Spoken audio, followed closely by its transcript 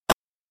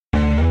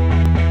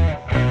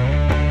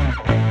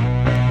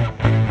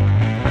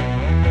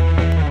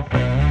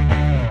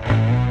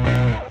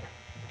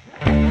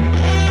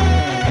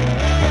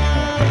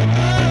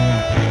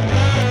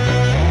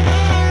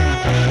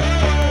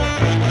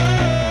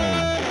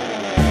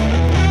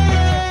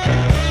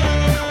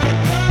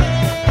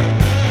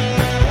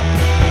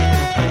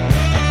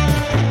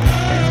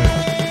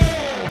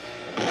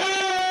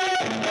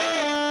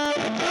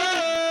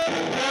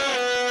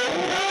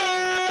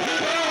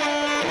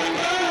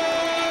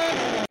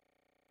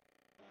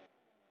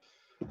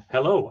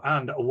Hello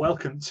and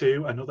welcome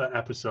to another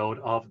episode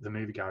of The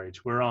Movie Garage.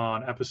 We're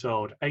on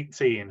episode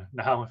 18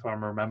 now, if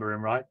I'm remembering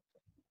right.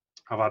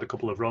 I've had a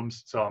couple of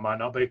rums, so I might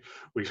not be.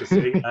 We shall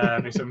see.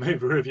 It's a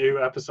movie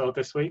review episode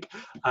this week.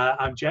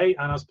 I'm Jay,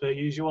 and as per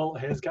usual,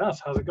 here's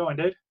Gaz. How's it going,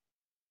 dude?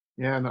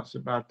 Yeah, not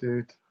so bad,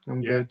 dude.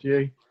 I'm Yeah. good.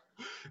 You?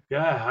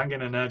 Yeah,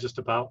 hanging in there just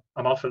about.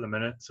 I'm off at the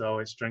minute, so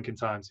it's drinking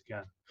times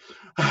again.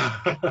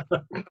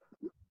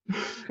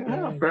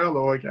 Yeah,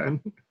 Brello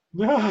again.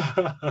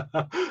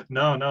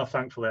 No,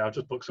 thankfully. I've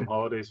just booked some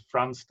holidays.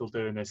 Fran's still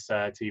doing this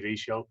TV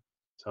show,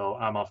 so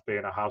I'm off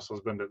being a house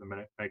husband at the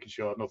minute, making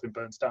sure nothing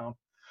burns down.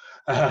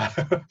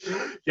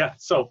 Yeah,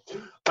 so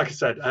like I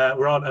said,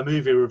 we're on a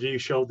movie review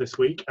show this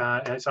week.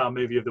 It's our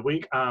movie of the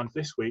week, and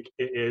this week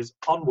it is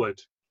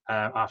Onward,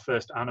 our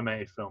first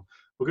animated film.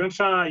 We're going to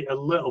try a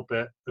little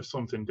bit of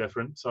something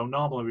different. So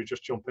normally we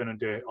just jump in and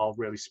do it all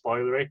really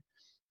spoilery,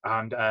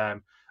 and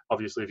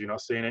obviously if you're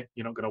not seeing it,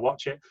 you're not going to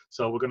watch it.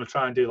 So we're going to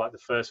try and do like the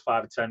first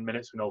 5 or 10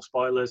 minutes with no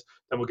spoilers.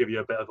 Then we'll give you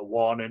a bit of a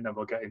warning, and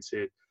we'll get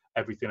into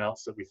everything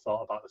else that we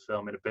thought about the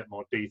film in a bit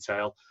more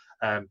detail.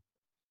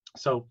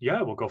 So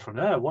yeah, we'll go from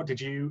there. What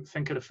did you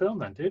think of the film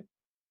then, dude?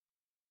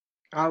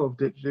 I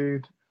loved it,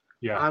 dude.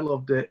 Yeah, I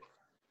loved it.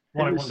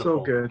 Wasn't It it was so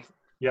wonderful? good.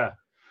 Yeah,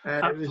 It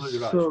was absolutely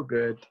right. so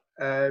good.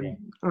 Yeah.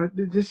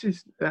 This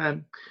is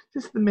the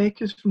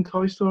makers from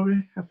Toy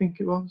Story, I think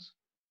it was.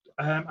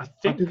 I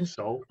think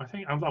so.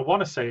 I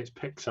want to say it's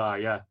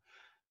Pixar. Yeah.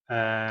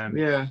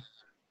 Yeah.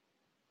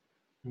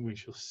 We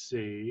shall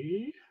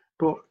see.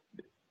 But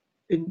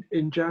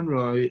in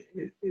general,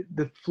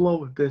 the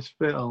flow of this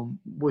film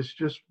was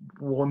just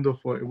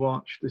wonderful to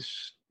watch.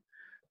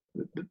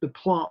 The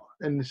plot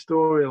and the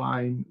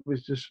storyline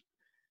was just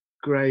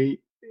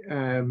great.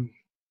 Yeah.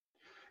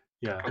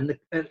 And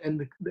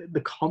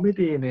the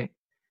comedy in it,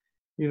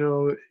 you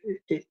know,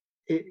 it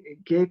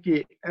gave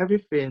you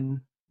everything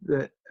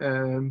that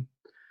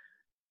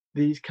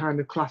these kind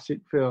of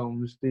classic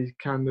films, these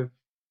kind of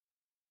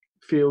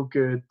feel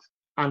good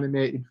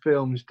animated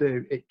films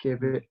do. It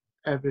gave it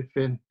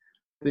everything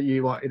that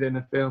you wanted in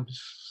a film.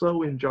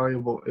 So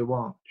enjoyable to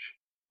watch.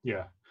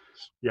 Yeah.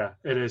 Yeah,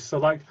 it is. So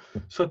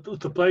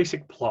the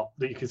basic plot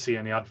that you can see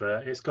in the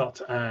advert, it's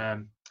got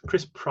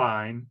Chris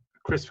Pratt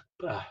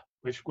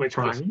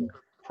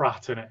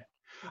in it.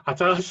 I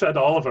thought I said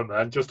all of them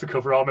then just to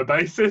cover all my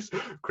bases.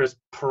 Chris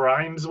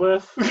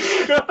Primesworth.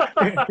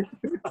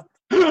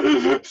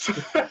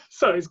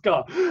 So it's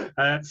got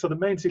so the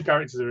main two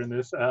characters are in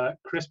this,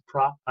 Chris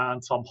Pratt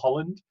and Tom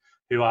Holland,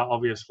 who are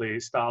obviously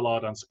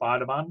Star-Lord and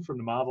Spider-Man from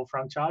the Marvel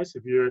franchise,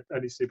 if you're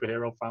any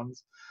superhero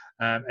fans.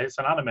 It's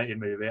an animated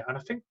movie, and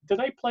I think, do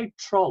they play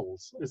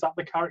trolls? Is that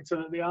the character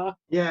that they are?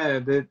 Yeah,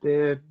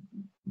 the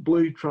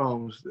blue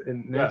trolls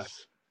in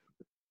this.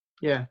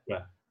 Yeah.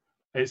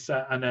 It's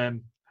and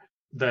then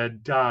their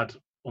dad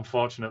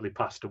unfortunately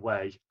passed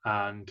away,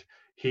 and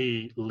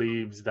he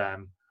leaves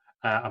them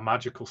a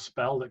magical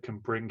spell that can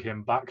bring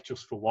him back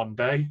just for one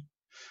day.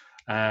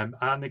 And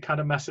they kind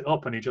of mess it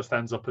up, and he just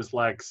ends up as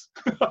legs.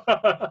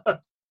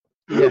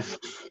 Yes.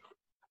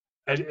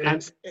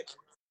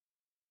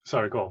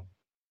 Sorry, go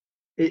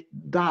on.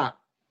 That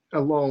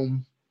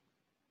alone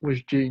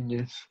was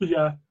genius.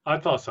 Yeah, I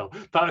thought so.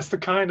 That's the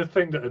kind of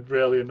thing that would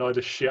really annoy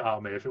the shit out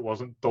of me if it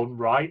wasn't done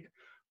right.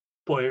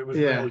 But it was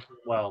really done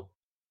well.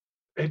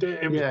 It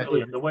was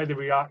brilliant. The way they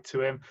react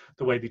to him,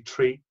 the way they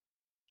treat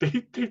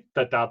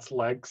their dad's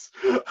legs.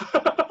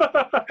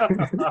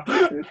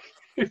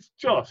 It's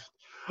just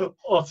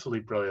utterly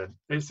brilliant.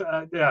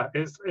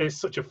 It's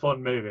such a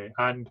fun movie,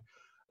 and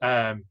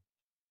I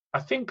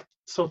think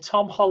so.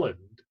 Tom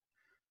Holland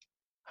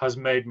has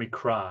made me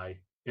cry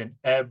in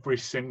every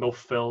single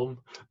film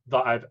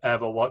that I've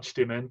ever watched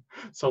him in.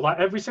 So like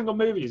every single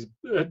movie has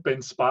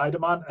been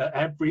Spider-Man.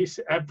 Every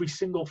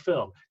single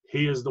film,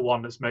 he is the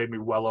one that's made me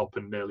well up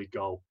and nearly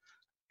go.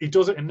 He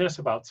does it in this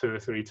about 2 or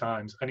 3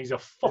 times, and he's a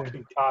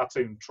fucking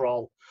cartoon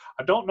troll.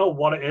 I don't know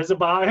what it is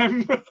about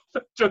him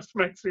that just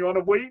makes me want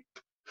to weep,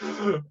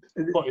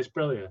 but it's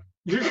brilliant.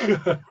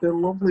 The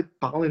lovely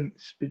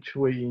balance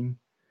between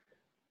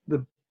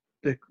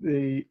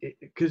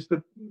because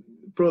the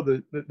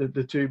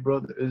two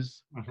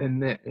brothers in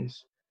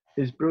this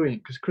is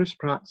brilliant, because Chris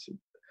Pratt's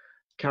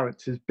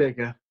character's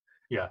bigger,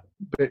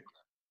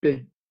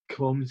 big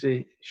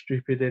clumsy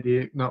stupid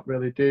idiot, not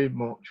really doing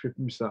much with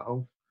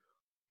himself.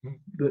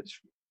 That's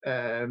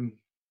a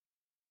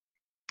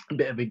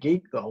bit of a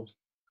geek though.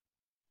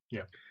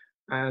 Yeah.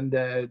 And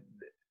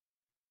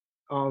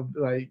of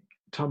like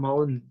Tom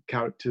Holland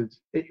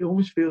characters, it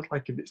almost feels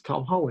like if it's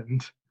Tom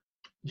Holland.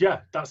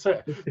 Yeah, that's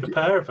it. The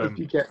pair of them. If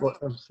you get what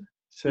I'm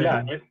saying.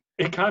 Yeah,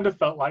 it kind of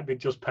felt like they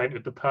just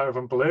painted the pair of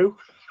them blue,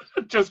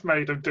 just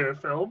made them do a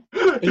film.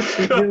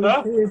 It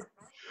really did.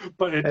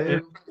 But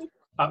it's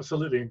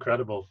absolutely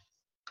incredible.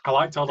 I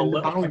liked all the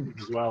little things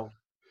as well.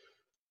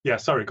 Yeah,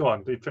 sorry, go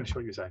on. Finish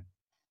what you were saying.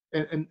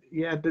 And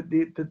yeah,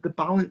 the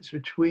balance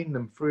between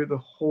them through the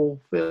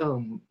whole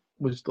film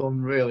was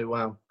done really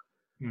well.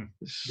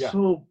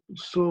 So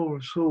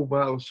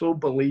well, so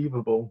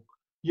believable.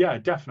 Yeah,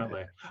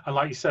 definitely. And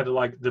like you said,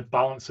 like the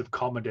balance of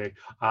comedy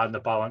and the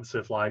balance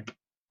of like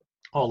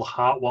all the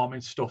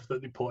heartwarming stuff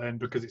that they put in,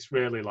 because it's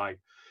really like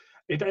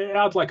it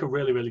had like a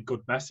really really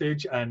good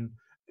message, and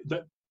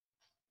that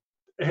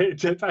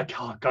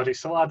oh god, it's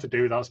so hard to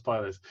do without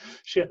spoilers.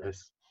 Shit,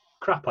 this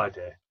crap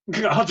idea.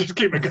 I'll just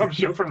keep my gum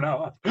shut from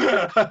now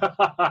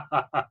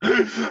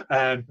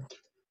on.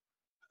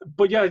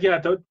 But yeah,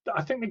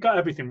 I think they got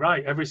everything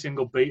right, every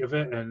single beat of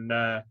it, and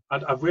I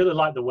really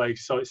like the way.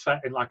 So it's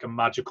set in like a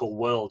magical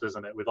world,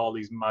 isn't it, with all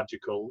these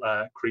magical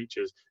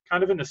creatures,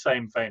 kind of in the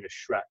same vein as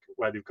Shrek,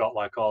 where they've got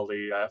like all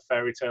the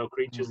fairy tale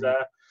creatures Mhm.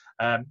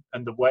 there,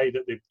 and the way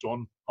that they've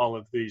done all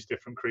of these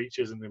different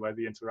creatures and the way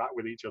they interact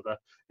with each other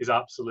is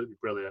absolutely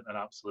brilliant and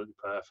absolutely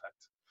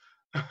perfect.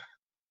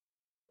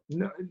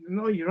 No,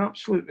 no, you're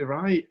absolutely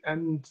right,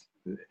 and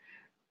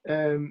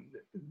um,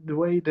 the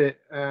way that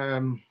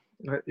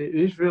it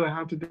is really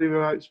hard to do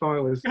without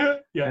spoilers,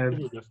 Yeah, um,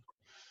 it is.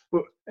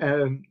 but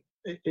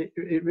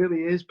it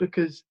really is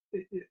because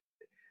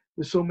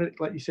there's so many,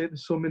 like you said,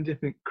 there's so many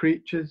different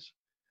creatures,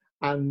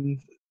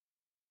 and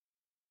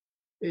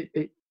it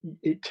it,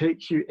 it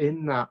takes you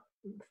in that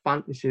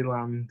fantasy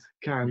land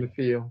kind Yeah, of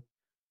feel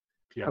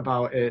yeah.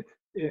 about it.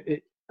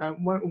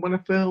 And when a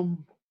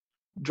film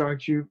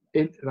drags you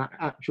into that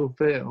actual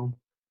film,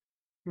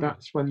 Hmm.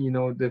 that's when you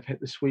know they've hit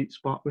the sweet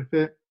spot with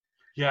it.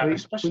 Yeah, Like when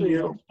especially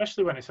you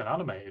especially when it's an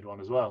animated one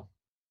as well.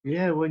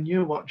 yeah, when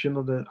you're watching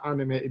other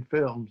animated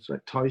films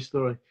like Toy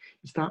Story,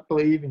 you start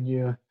believing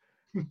you're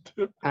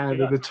either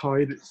Yeah, the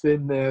toy that's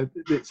in there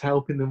that's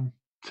helping them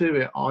to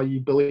it, or you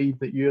believe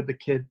that you're the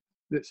kid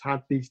that's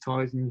had these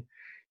toys and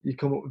you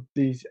come up with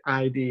these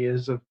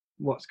ideas of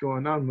what's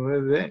going on.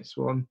 With this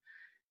one,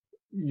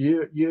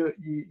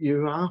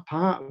 you are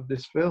part of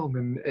this film,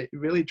 and it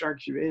really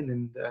drags you in,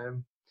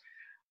 and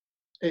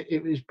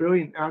it was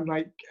brilliant. And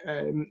like,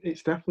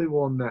 it's definitely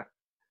one that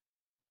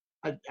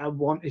I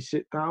want to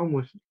sit down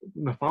with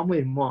my family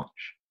and watch.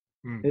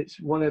 mm, It's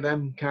one of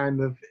them kind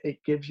of.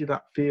 It gives you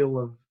that feel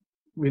of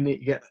we need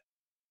to get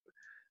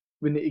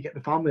we need to get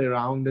the family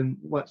around and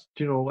let's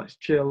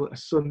chill a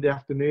Sunday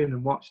afternoon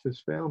and watch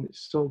this film.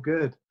 It's so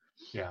good.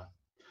 yeah.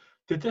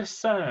 Did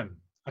this? I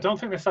don't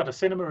think this had a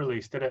cinema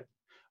release, did it?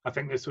 I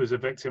think this was a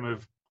victim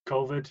of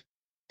COVID.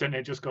 Didn't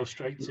it just go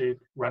straight to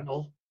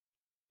rental?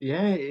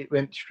 Yeah, it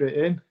went straight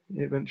in.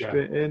 It went Yeah.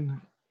 straight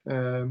in.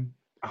 Um,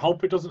 I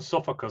hope it doesn't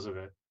suffer because of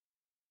it.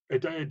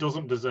 It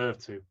doesn't deserve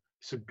to.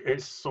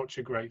 It's such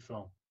a great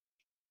film.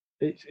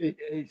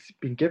 it's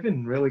been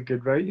given really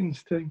good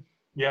ratings too.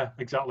 Yeah,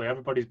 exactly.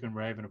 Everybody's been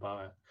raving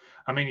about it.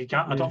 I mean, you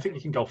can't. I Yeah, don't think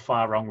you can go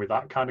far wrong with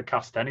that kind of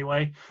cast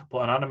anyway. But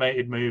an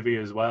animated movie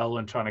as well,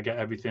 and trying to get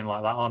everything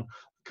like that on,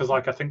 because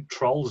like I think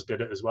Trolls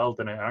did it as well,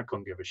 didn't it? I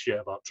couldn't give a shit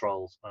about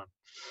Trolls, man.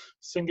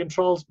 Singing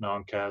Trolls, no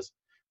one cares.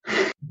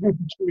 Give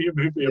me a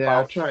movie yeah.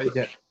 about.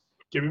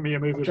 Giving me a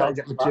I movie tried to about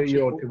get my fat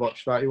 2-year-old people. to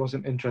watch that. He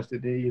wasn't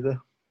interested either.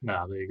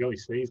 No, there you go. You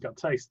see, he's got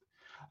taste.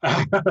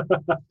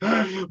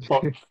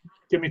 But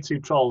give me two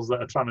trolls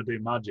that are trying to do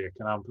magic,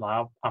 and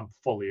I'm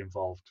fully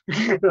involved.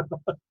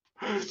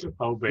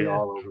 I'll be Yeah,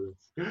 all over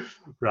this.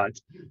 Right.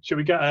 Should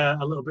we get a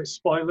little bit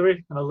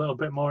spoilery and a little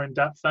bit more in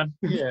depth then?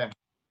 yeah.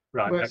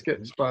 Right. Let's get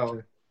Excellent.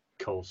 spoiler.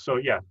 Cool. So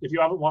yeah, if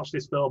you haven't watched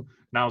this film,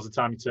 now's the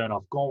time you turn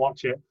off. Go and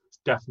watch it. It's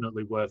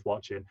definitely worth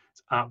watching.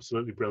 It's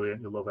absolutely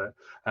brilliant. You'll love it.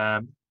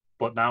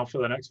 But now for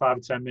the next 5 or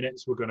 10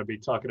 minutes, we're going to be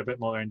talking a bit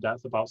more in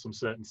depth about some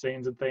certain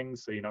scenes and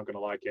things, so you're not going to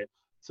like it.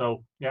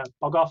 So yeah,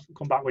 log off.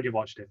 Come back when you've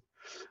watched it.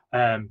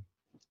 Um,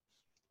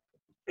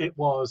 it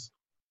was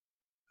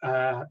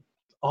uh,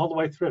 all the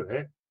way through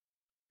it.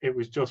 It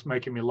was just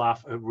making me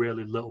laugh at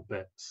really little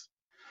bits.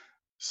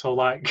 So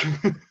like,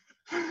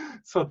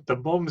 so the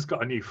mum's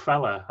got a new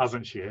fella,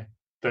 hasn't she?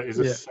 That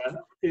is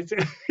Yeah,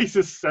 he's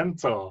a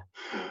centaur,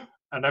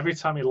 and every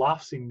time he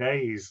laughs, he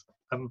neighs,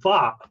 and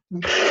that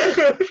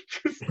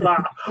just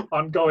that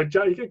ongoing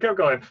joke. You can keep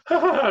going.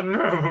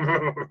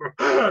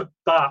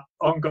 That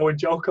ongoing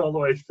joke all the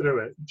way through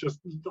it just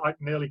like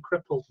nearly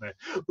crippled me.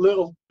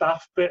 Little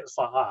daft bits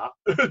like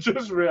that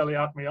just really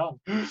had me on.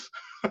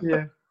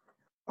 yeah.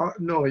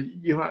 No,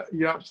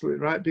 you're absolutely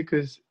right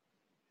because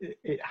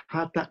it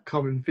had that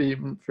common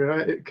theme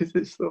throughout it because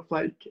it's stuff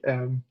like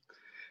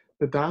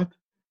the dad,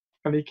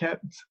 and he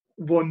kept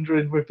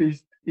wandering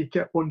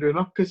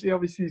off because he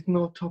obviously has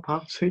no top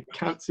half, so he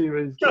can't see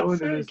where he's That's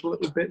going, and it. there's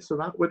little bits of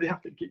that where they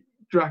have to keep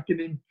dragging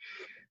him,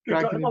 They've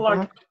got dragging him him on like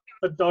back.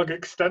 a dog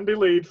extended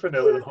lead for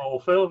nearly the whole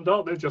film,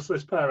 don't they? Just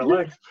this pair of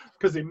legs,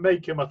 because they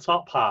make him a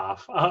top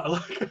half out of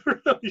like a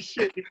really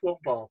shitty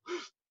football.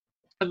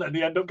 And then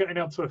they end up getting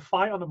into a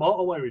fight on the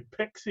motorway with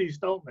pixies,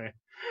 don't they?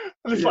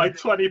 And there's Yeah, like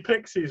 20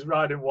 pixies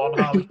riding one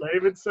Harley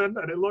Davidson,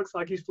 and it looks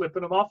like he's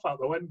flipping them off out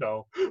the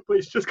window. But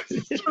it's just because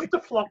it's just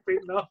a floppy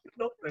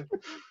nothing.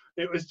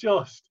 It was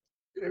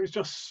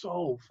just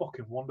so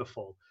fucking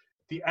wonderful.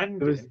 The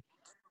there was ending,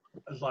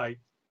 like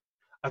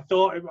I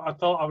thought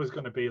I was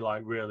going to be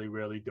like really,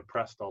 really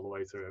depressed all the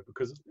way through it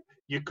because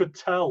you could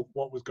tell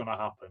what was going to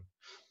happen.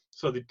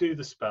 So they do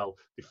the spell,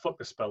 they fuck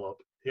the spell up.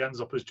 He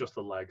ends up as just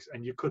the legs,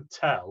 and you could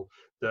tell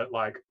that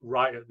like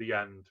right at the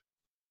end,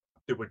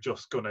 they were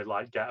just gonna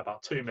like get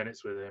about 2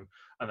 minutes with him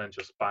and then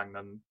just bang,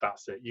 and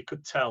that's it. You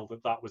could tell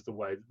that that was the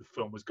way that the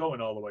film was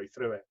going all the way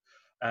through it.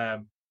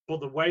 But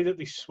the way that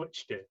they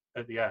switched it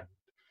at the end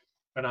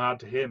and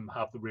had him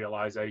have the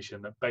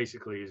realization that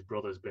basically his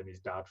brother's been his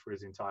dad for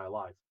his entire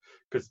life,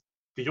 because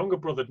the younger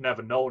brother had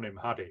never known him,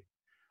 had he?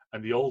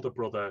 And the older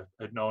brother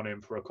had known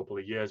him for a couple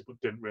of years but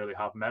didn't really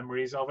have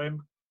memories of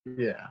him.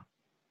 Yeah.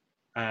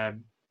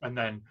 And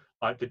then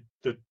like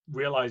the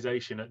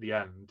realization at the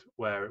end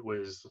where it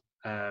was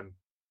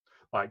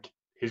like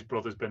his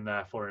brother's been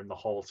there for him the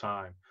whole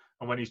time,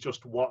 and when he's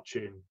just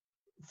watching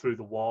through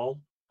the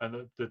wall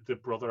and the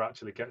brother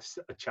actually gets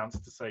a chance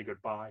to say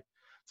goodbye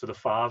to the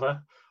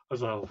father, I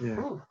was like,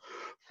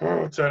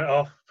 turn it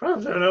off,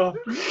 turn it off.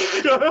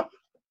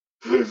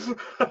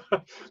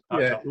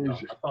 I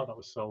thought that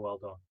was so well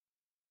done.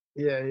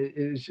 Yeah,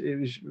 it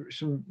was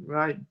some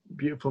right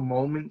beautiful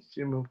moments,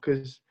 you know,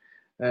 because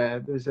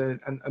there's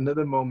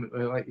another moment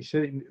where, like you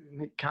said,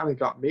 it kind of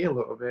got me a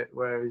little bit,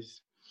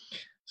 whereas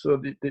so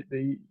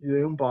the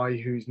young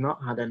boy who's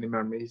not had any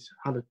memories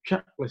had a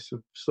checklist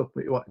of stuff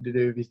that he wanted to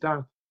do with his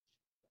dad.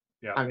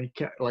 Yeah. And he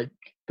kept, like,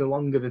 the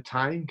longer the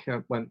time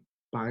went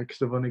by, because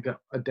they've only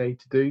got a day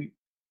to do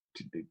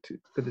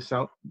for the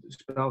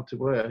spell to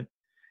work,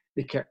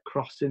 he kept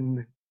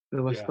crossing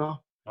the list off.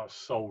 That was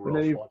so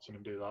rough watching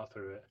him do that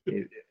through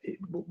it.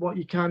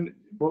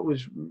 What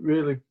was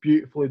really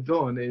beautifully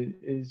done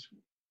is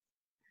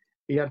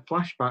he had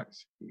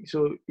flashbacks.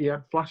 So he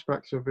had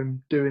flashbacks of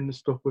him doing the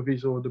stuff with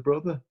his older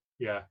brother.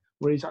 Yeah.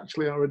 Where he's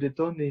actually already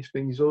done these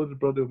things. His older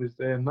brother was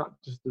there, not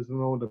just as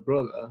an older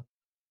brother,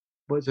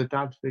 but as a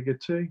dad figure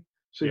too.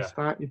 So he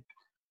started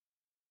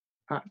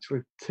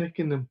actually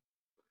taking them,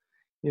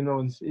 you know,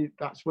 and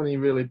that's when he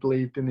really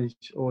believed in his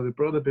older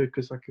brother,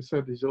 because, like I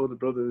said, his older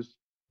brother was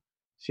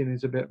seen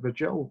as a bit of a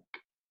joke.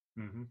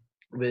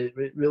 Mm-hmm.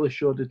 It really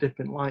showed a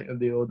different light of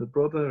the older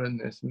brother in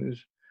this, and it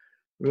was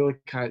really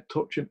kind of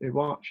touching to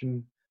watch.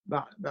 And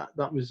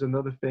that was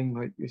another thing,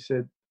 like you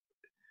said,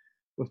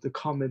 with the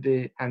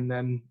comedy and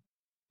then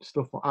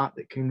stuff like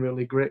that can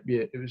really grip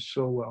you. It was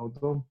so well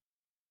done.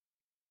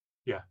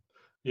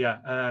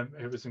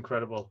 It was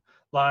incredible.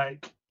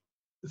 Like,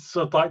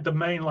 so like the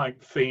main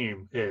like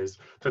theme is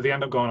that they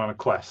end up going on a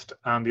quest,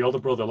 and the older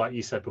brother, like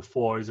you said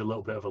before, is a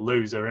little bit of a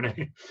loser, isn't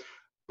he?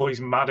 But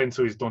he's mad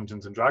into his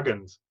Dungeons and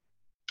Dragons,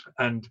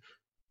 and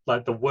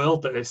like the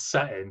world that it's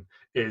set in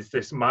is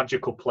this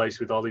magical place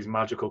with all these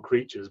magical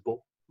creatures, but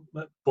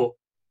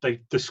they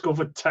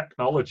discovered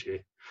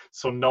technology,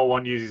 so no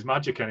one uses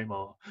magic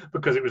anymore,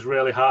 because it was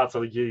really hard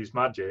to use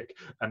magic,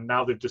 and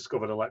now they've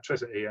discovered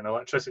electricity, and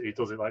electricity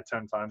does it like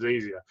 10 times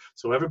easier,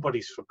 so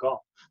everybody's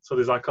forgot. So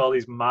there's like all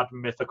these mad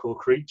mythical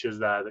creatures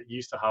there that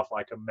used to have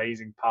like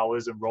amazing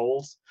powers and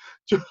roles,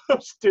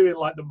 just doing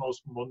like the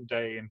most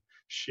mundane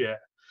shit,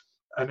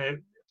 and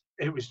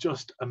it was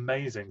just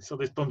amazing. So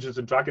this Dungeons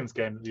and Dragons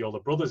game that the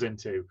older brother's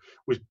into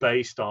was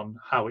based on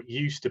how it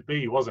used to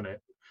be, wasn't it?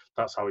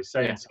 That's how he's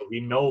saying. Yeah. So he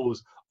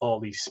knows all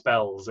these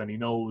spells, and he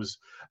knows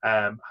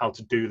how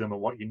to do them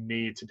and what you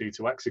need to do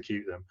to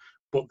execute them.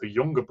 But the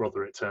younger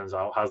brother, it turns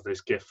out, has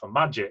this gift for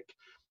magic,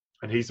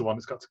 and he's the one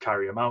that's got to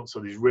carry him out. So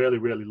these really,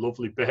 really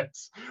lovely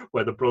bits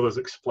where the brother's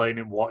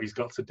explaining what he's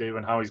got to do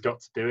and how he's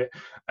got to do it.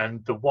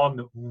 And the one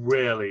that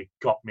really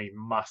got me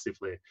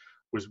massively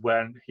was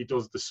when he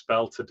does the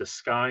spell to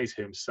disguise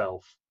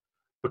himself,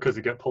 because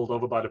they get pulled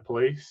over by the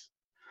police,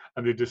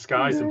 and they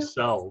disguise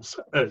themselves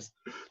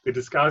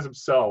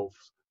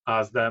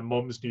as their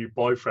mum's new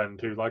boyfriend,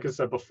 who, like I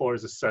said before,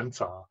 is a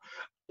centaur.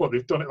 But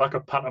they've done it like a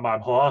pantomime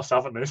horse,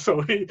 haven't they?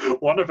 So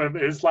one of them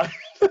is like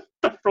the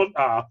front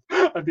half,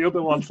 and the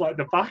other one's like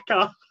the back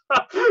half.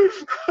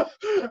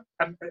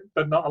 And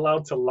they're not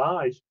allowed to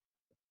lie,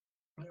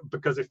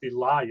 because if they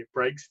lie, it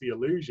breaks the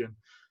illusion.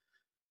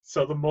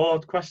 So the more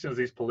questions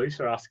these police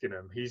are asking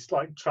him, he's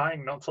like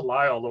trying not to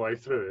lie all the way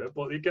through it,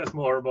 but it gets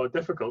more and more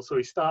difficult. So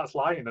he starts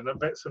lying, and then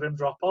bits of him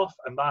drop off,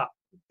 and that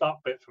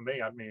bit for me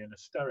had me in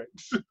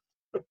hysterics.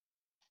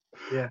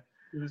 Yeah,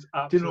 it was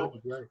absolutely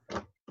great.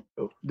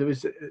 There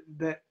was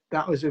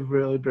that was a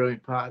really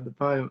brilliant part of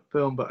the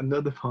film. But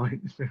another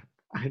point,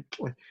 I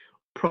like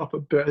proper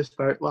burst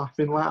out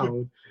laughing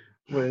loud,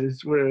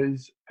 was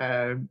whereas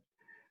they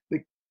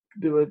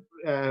were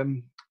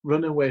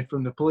running away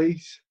from the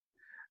police.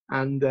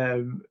 And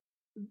there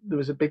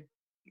was a big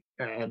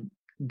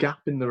gap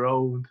in the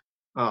road,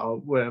 or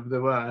wherever they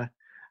were,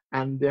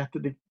 and they had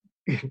to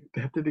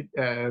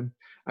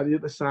at the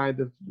other side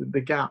of the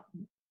gap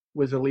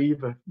was a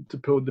lever to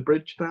pull the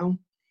bridge down.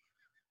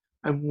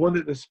 And one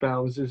of the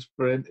spells is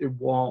for him to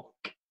walk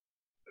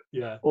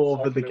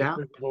over the gap.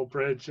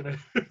 Bridge,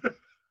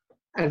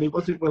 And he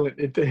wasn't willing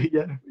to do it.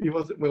 Yeah, he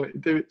wasn't willing to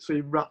do it, so he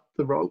wrapped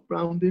the rope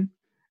round him,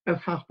 and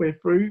halfway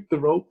through, the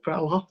rope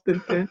fell off,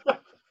 didn't it?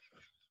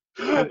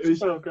 And it was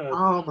so good.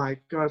 Oh my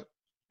god,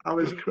 I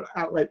was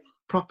like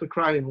proper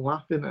crying,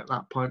 laughing at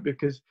that point,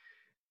 because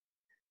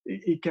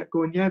he kept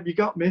going, "Yeah, you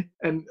got me,"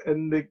 and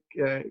the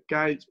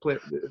guys play,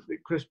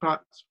 Chris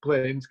Pratt's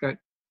playing, guy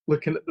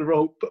looking at the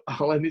rope,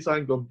 holding his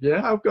hand, going,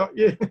 "Yeah, I've got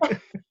you."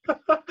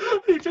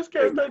 He just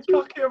gets dead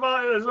cocky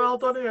about it as well,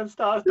 doesn't he? And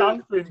starts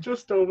dancing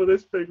just over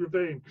this big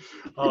ravine.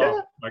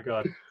 Oh my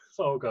God,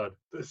 so good.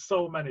 There's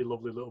so many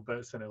lovely little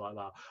bits in it like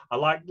that. I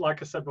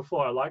like I said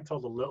before, I liked all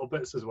the little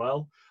bits as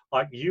well,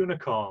 like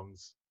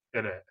unicorns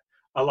in it.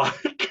 I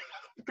like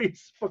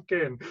these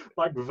fucking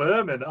like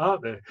vermin,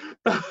 aren't they?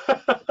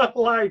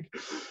 Like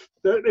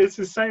it's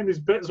insane. These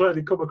bits where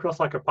they come across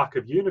like a pack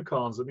of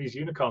unicorns, and these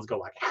unicorns go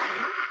like,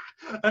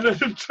 and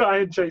then try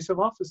and chase them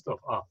off and stuff.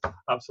 Oh,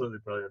 absolutely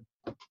brilliant.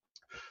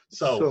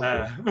 So,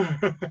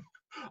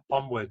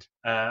 Onward,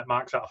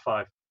 marks out of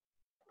 5.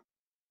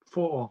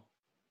 4.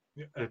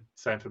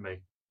 Same for me.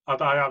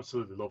 I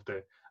absolutely loved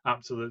it.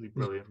 Absolutely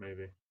brilliant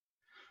movie.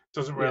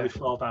 Doesn't really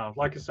fall down.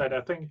 Like I said,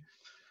 I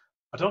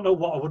don't know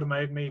what would have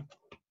made me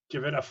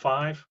give it a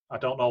 5. I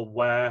don't know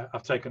where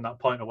I've taken that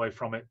point away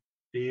from it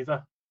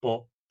either,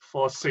 but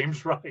 4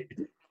 seems right.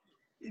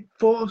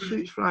 4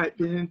 suits right. I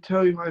can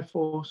tell you why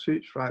 4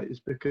 suits right is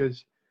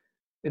because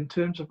in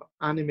terms of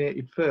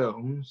animated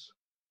films,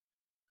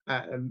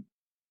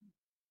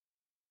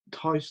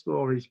 Toy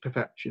Story is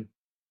perfection.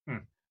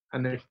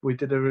 And if we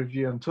did a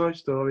review on Toy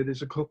Story,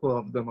 there's a couple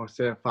of them I'll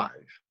say a 5.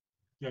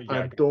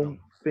 I don't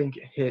think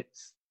it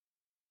hits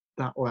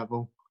that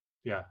level.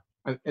 Yeah.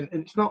 And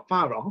it's not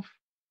far off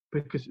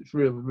because it's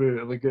really,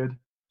 really good.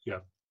 Yeah.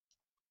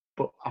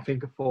 But I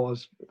think a 4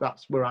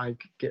 that's where I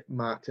get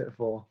marked at a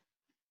 4.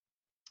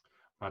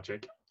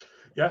 Magic.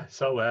 Yeah,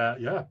 so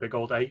big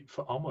old 8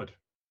 for Onward.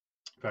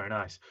 Very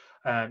nice.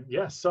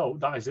 So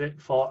that is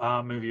it for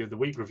our Movie of the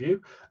Week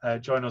review.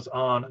 Join us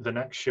on the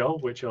next show,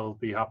 which will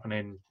be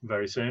happening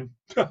very soon.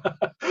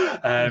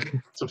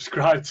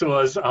 Subscribe to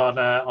us on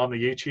the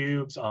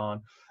YouTubes,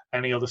 on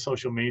any other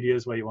social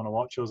medias where you want to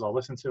watch us or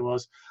listen to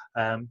us.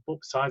 But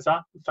besides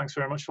that, thanks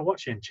very much for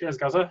watching. Cheers,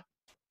 Gaza.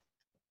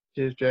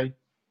 Cheers, Jay.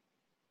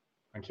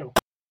 Thank you.